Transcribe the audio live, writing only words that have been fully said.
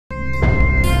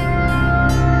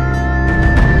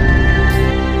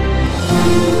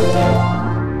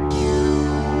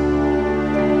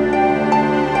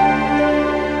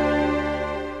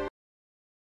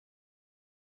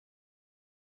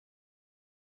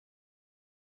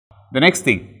The next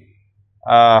thing,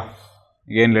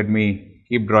 again let me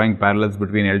keep drawing parallels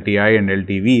between LTI and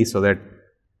LTV so that,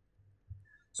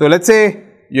 so let us say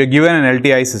you are given an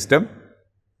LTI system,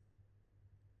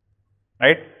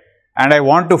 right, and I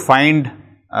want to find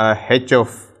h of,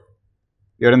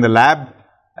 you are in the lab,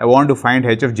 I want to find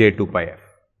h of j 2 pi f,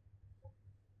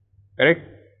 correct.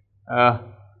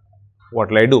 What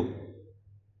will I do?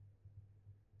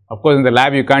 Of course, in the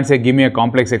lab you can't say give me a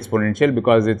complex exponential,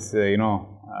 because it is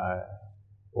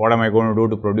what am I going to do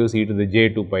to produce e to the j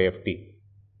 2 pi f t.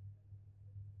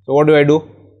 So, what do I do?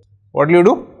 What will you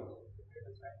do?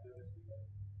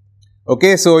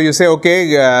 Okay, so you say,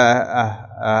 okay,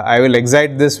 I will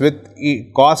excite this with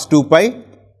cos 2 pi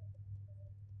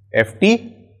f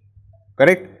t,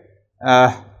 correct.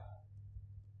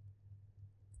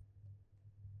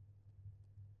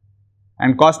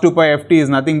 And cos 2 pi f t is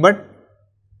nothing but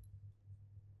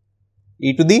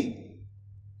e to the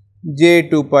j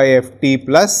 2 pi f t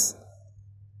plus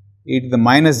e to the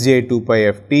minus j 2 pi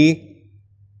f t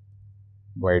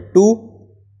by 2,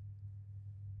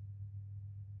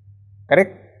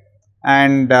 correct.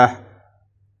 And I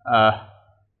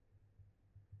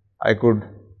could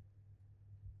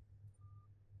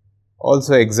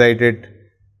also excite it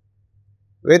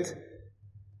with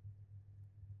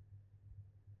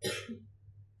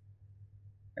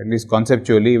at least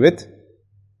conceptually with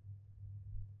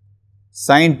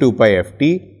sin 2 pi f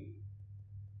t,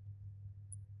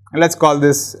 and let us call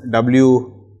this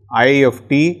w I of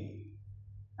t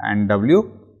and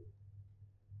w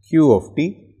q of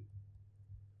t,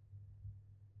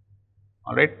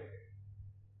 alright.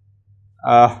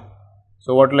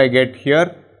 So, what will I get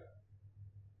here?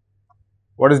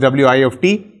 What is w I of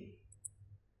t?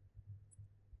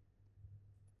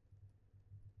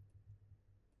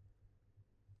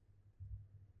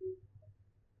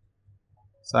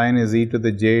 Sin is e to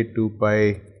the j 2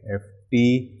 pi f t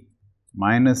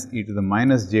minus e to the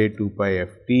minus j 2 pi f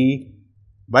t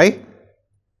by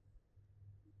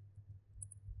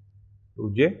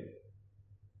 2j.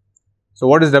 So,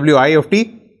 what is w I of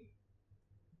t?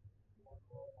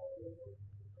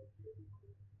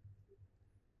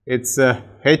 It is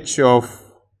h of,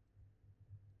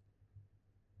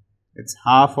 it is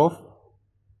half of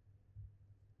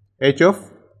h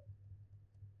of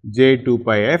j 2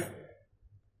 pi f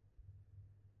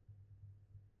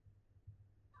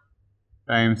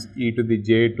times e to the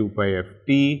j 2 pi f t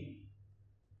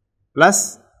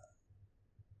plus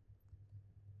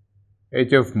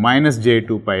h of minus j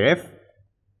 2 pi f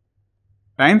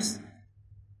times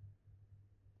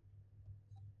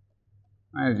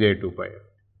minus j 2 pi f,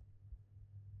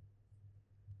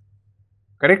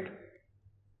 correct.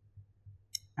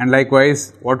 And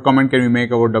likewise, what comment can we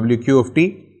make about w q of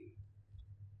t?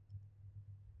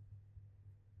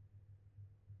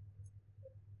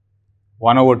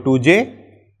 One over 2j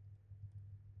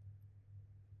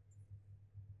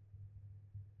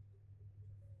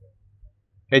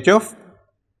h of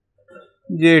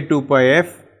j 2 pi f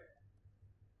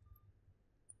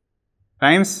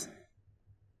times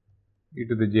e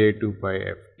to the j 2 pi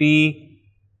f t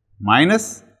minus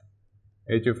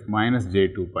h of minus j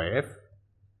 2 pi f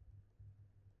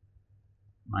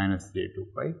minus j 2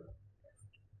 pi,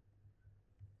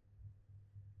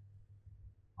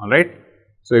 all right.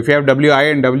 So, if you have w I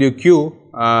and w q,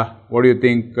 what do you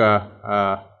think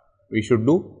we should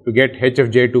do to get h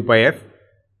of j 2 pi f?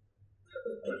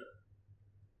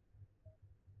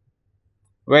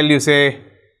 Well, you say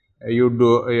you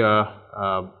do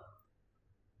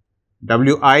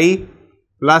w I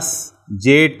plus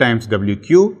j times w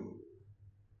q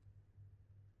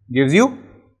gives you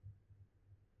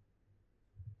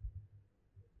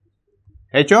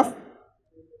h of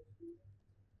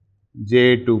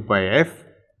j 2 pi f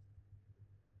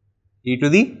e to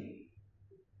the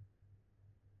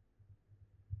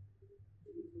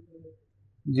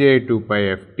j 2 pi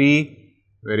f t,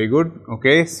 very good,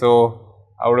 okay. So,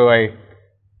 how do I,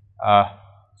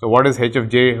 so what is h of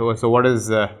j, so what is,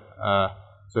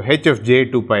 so h of j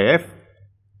 2 pi f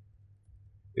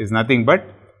is nothing but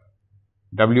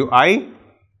w I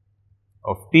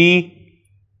of t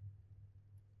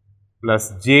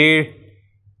plus j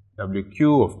w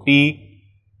q of t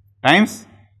times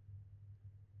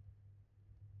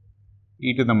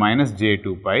e to the minus j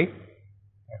 2 pi f,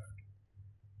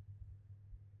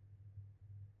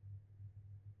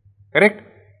 correct.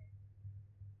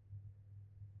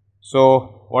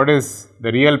 So, what is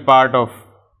the real part of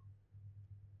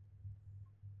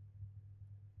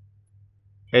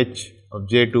h of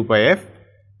j 2 pi f?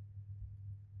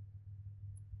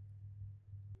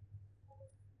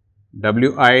 w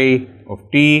I of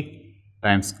t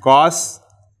times cos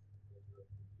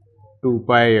 2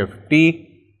 pi f t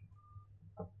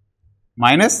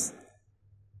minus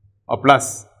or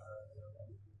plus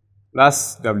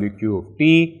wq of t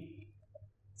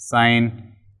sine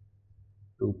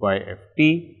 2 pi f t,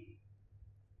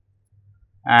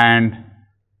 and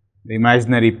the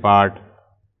imaginary part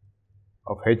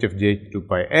of h of j 2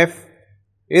 pi f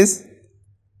is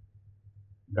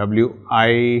w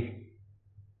I,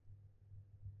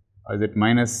 or is it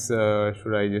minus,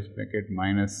 should I just make it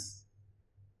minus,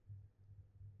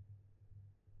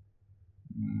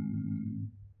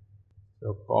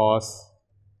 so cos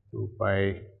 2 pi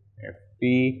f t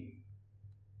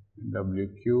w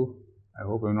q, I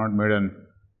hope I have not made an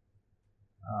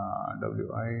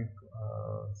w I,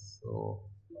 so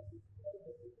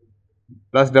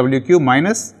plus w q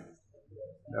minus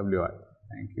w I,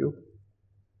 thank you,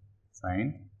 sine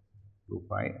 2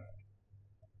 pi.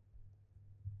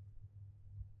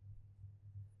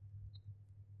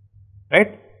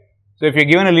 Right. So, if you are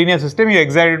given a linear system, you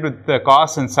excite it with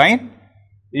cos and sine,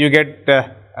 you get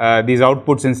these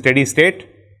outputs in steady state,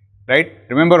 right.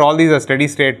 Remember, all these are steady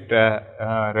state,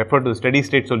 refer to the steady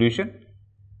state solution,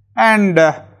 and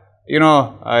you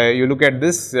know, you look at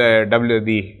this the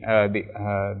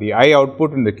I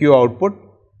output and the Q output,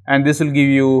 and this will give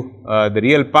you the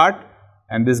real part,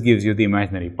 and this gives you the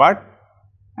imaginary part,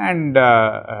 and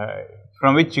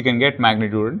from which you can get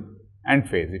magnitude and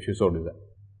phase if you so desire.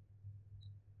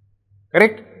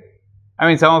 Correct? I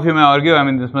mean, some of you may argue, I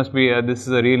mean, this must be, this is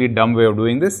a really dumb way of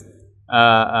doing this.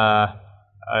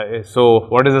 So,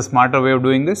 what is a smarter way of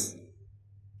doing this?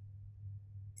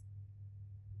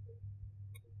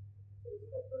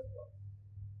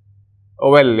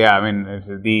 Oh, well, yeah, I mean,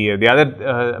 the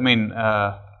other, I mean,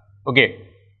 okay,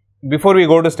 before we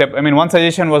go to step, I mean, one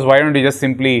suggestion was, why don't you just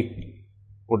simply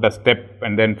put a step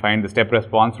and then find the step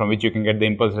response from which you can get the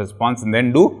impulse response and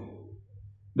then do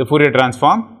the Fourier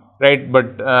transform. Right,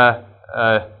 but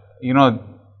you know,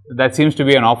 that seems to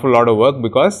be an awful lot of work,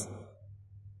 because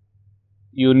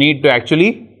you need to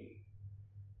actually,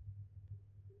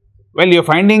 well, you are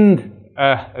finding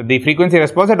the frequency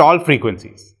response at all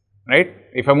frequencies, right.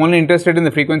 If I am only interested in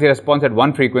the frequency response at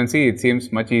one frequency, it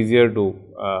seems much easier to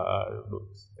do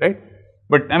this, right.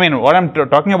 But I mean, what I am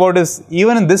talking about is,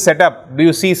 even in this setup, do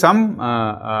you see some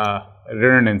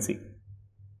redundancy?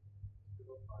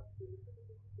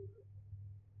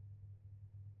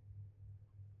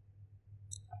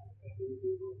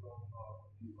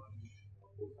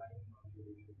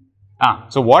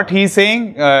 So, what he is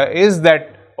saying is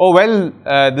that, oh well,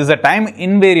 this is a time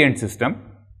invariant system,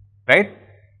 right,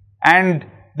 and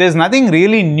there is nothing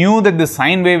really new that the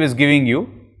sine wave is giving you,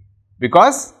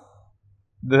 because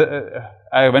the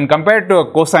when compared to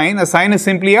a cosine, a sine is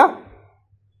simply a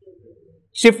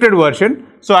shifted version.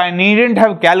 So, I needn't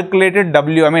have calculated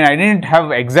w, I mean, I didn't have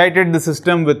excited the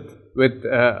system with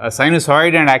a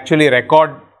sinusoid and actually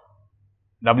record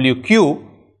wq.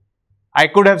 I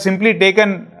could have simply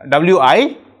taken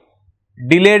wi,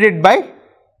 delayed it by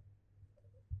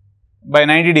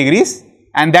 90 degrees,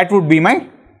 and that would be my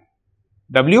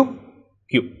wq,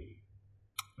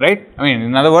 right. I mean,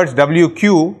 in other words,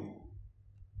 wq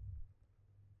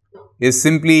is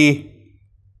simply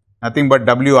nothing but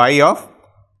wi of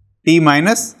t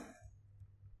minus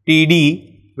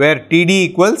td, where td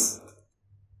equals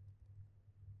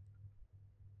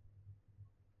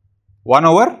 1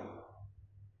 over,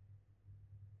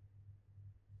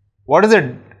 what is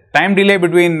the time delay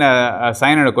between a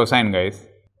sine and a cosine, guys?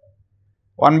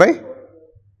 1 by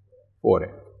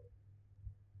 4a.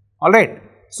 All right.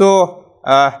 So,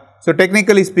 so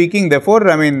technically speaking, therefore,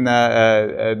 I mean,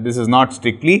 this is not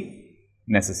strictly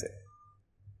necessary.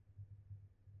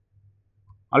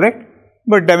 All right.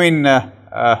 But I mean,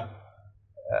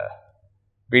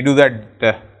 we do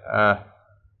that.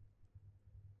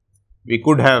 We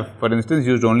could have, for instance,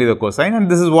 used only the cosine, and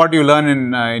this is what you learn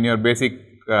in your basic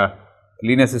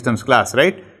linear systems class,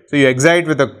 right. So, you excite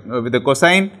with a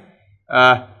cosine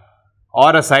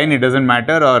or a sine, it does not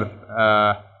matter, or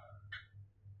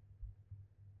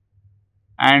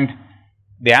and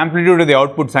the amplitude of the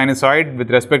output sinusoid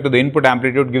with respect to the input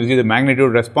amplitude gives you the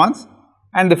magnitude response,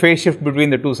 and the phase shift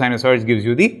between the two sinusoids gives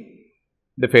you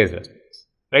the phase response,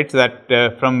 right. So,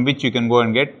 that from which you can go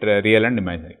and get real and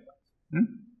imaginary.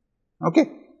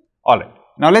 Okay. All right.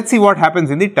 Now, let us see what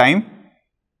happens in the time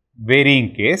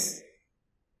varying case,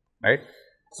 right.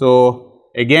 So,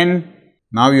 again,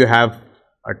 now you have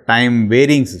a time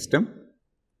varying system,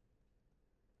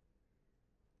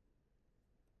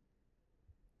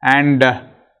 and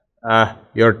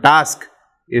your task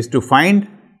is to find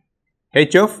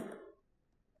h of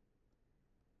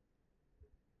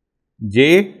j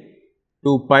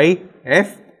 2 pi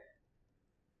f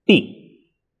t t.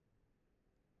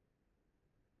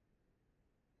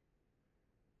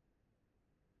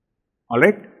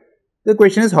 Alright. The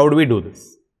question is, how do we do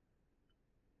this?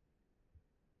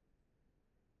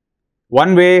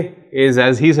 One way is,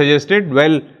 as he suggested,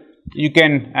 well, you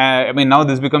can, I mean, now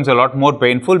this becomes a lot more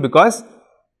painful because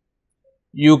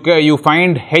you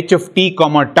find h of t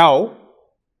comma tau,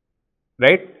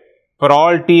 right, for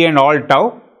all t and all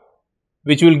tau,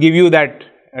 which will give you that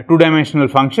two-dimensional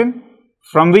function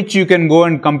from which you can go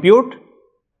and compute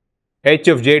h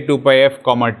of j 2 pi f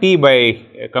comma t by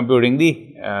computing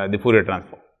the Fourier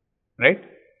transform, right.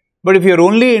 But if you are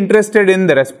only interested in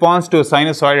the response to a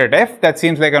sinusoid at f, that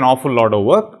seems like an awful lot of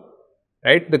work,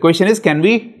 right. The question is, can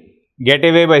we get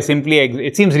away by simply,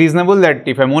 it seems reasonable that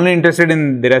if I am only interested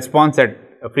in the response at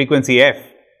a frequency f,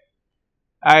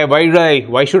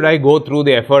 why should I go through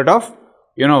the effort of,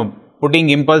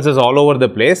 putting impulses all over the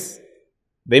place?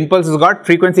 The impulse has got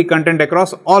frequency content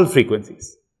across all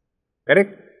frequencies,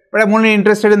 correct? But I am only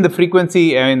interested in the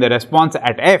frequency, in the response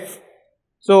at f.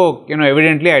 So,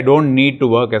 evidently I do not need to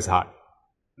work as hard,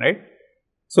 right.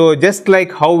 So, just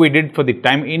like how we did for the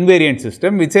time invariant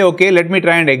system, we say, okay, let me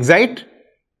try and excite.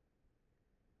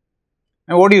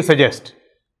 Now, what do you suggest?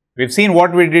 We have seen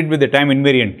what we did with the time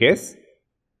invariant case.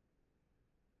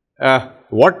 By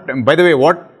the way,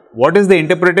 what is the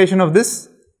interpretation of this?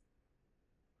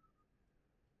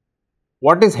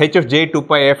 What is h of j 2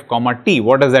 pi f comma t?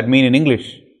 What does that mean in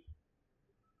English?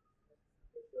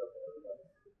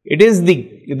 It is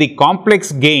the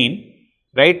complex gain,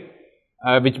 right,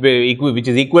 which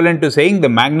is equivalent to saying the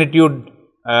magnitude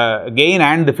gain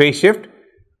and the phase shift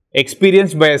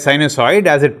experienced by a sinusoid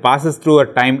as it passes through a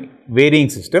time varying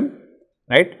system,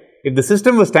 right. If the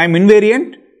system was time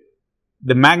invariant,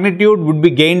 the magnitude would be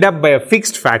gained up by a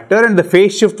fixed factor and the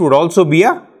phase shift would also be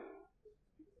a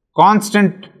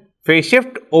constant phase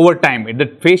shift over time.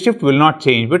 The phase shift will not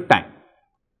change with time.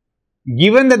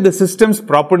 Given that the system's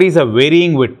properties are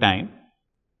varying with time,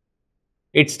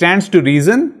 it stands to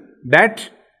reason that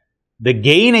the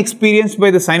gain experienced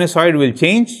by the sinusoid will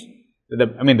change,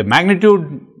 the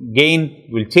magnitude gain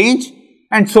will change,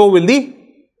 and so will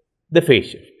the phase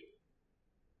shift,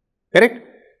 correct.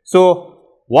 So,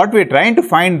 what we are trying to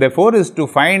find therefore is to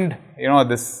find,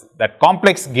 that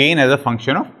complex gain as a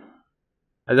function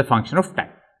of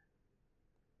time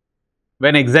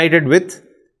when excited with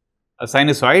a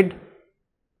sinusoid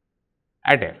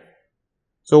at f.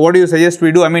 So, what do you suggest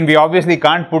we do? I mean, we obviously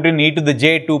can't put in e to the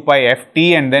j 2 pi f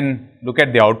t and then look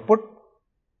at the output.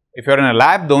 If you are in a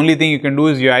lab, the only thing you can do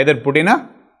is you either put in a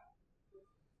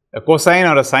cosine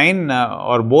or a sine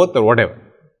or both or whatever.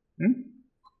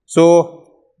 So,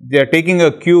 they are taking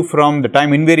a cue from the time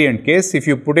invariant case. If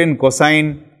you put in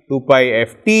cosine 2 pi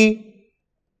f t,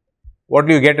 what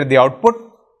do you get at the output?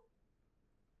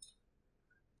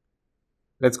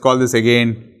 Let us call this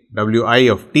again wi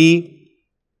of t.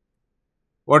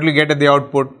 What will you get at the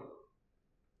output?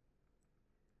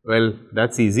 Well,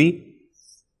 that is easy.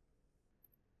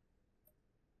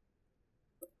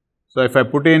 So, if I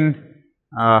put in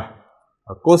a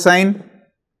cosine,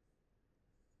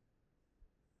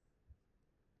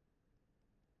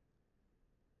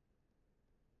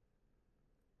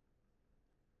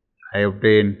 I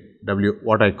obtain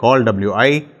what I call wi.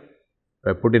 If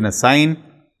I put in a sine,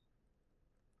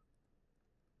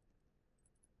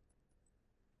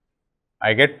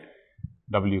 I get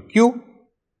wq,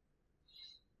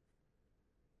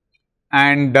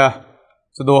 and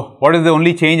so what is the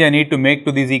only change I need to make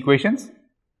to these equations?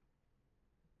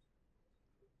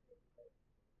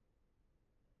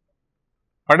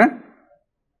 Pardon?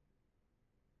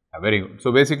 Very good.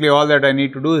 So, basically all that I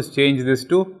need to do is change this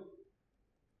to,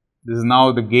 this is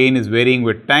now the gain is varying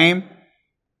with time.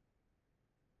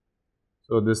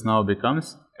 So, this now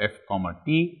becomes f comma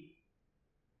t.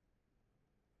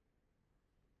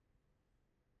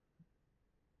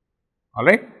 All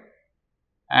right,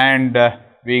 and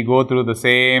we go through the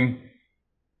same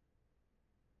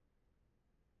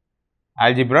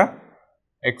algebra,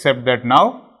 except that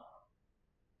now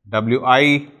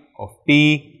wi of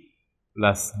t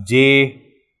plus j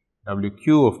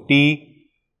wq of t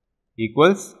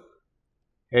equals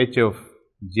h of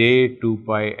j 2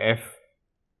 pi f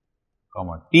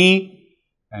comma t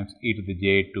times e to the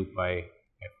j 2 pi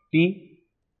f t.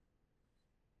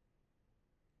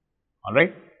 All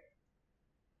right.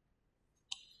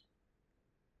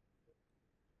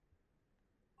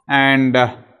 And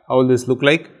how will this look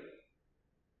like?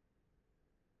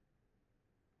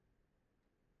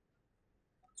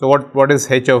 So, what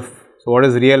is h of, so what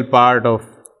is real part of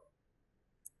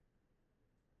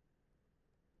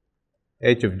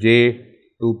h of j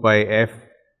 2 pi f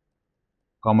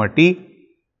comma t?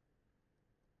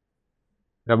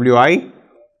 Wi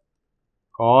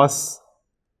cos,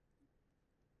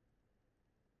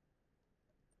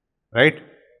 right,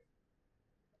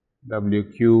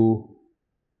 Wq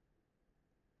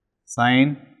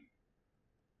sin,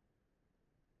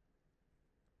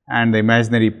 and the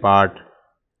imaginary part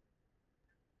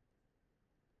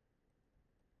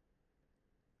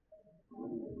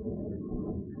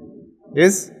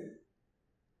is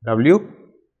Wq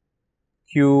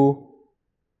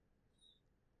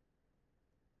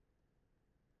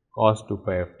cos 2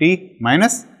 pi f t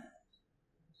minus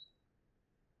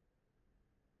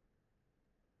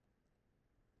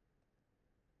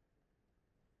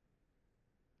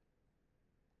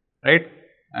right,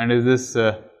 and is this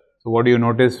so what do you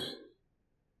notice?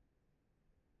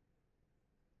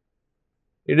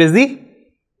 It is the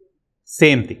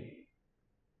same thing,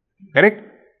 correct,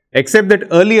 except that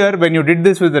earlier when you did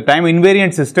this with the time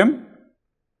invariant system,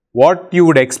 what you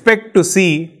would expect to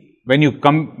see when you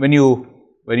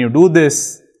do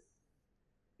this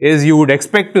is you would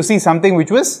expect to see something which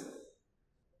was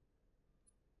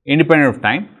independent of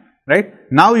time, right.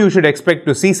 Now you should expect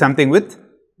to see something with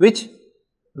which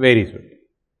varies with it.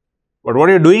 But what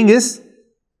you are doing is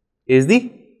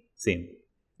the same.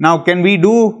 Now can we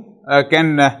do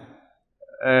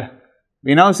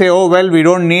we now say, oh well, we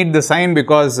don't need the sine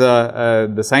because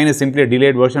the sine is simply a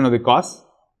delayed version of the cos.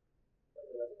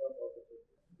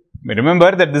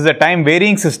 Remember that this is a time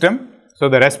varying system, so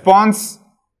the response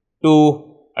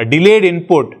to a delayed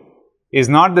input is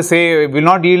not the same, will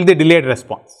not yield the delayed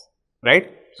response,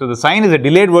 right. So the sine is a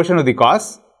delayed version of the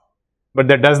cos, but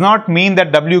that does not mean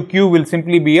that Wq will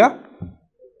simply be a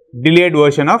delayed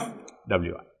version of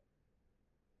Wi.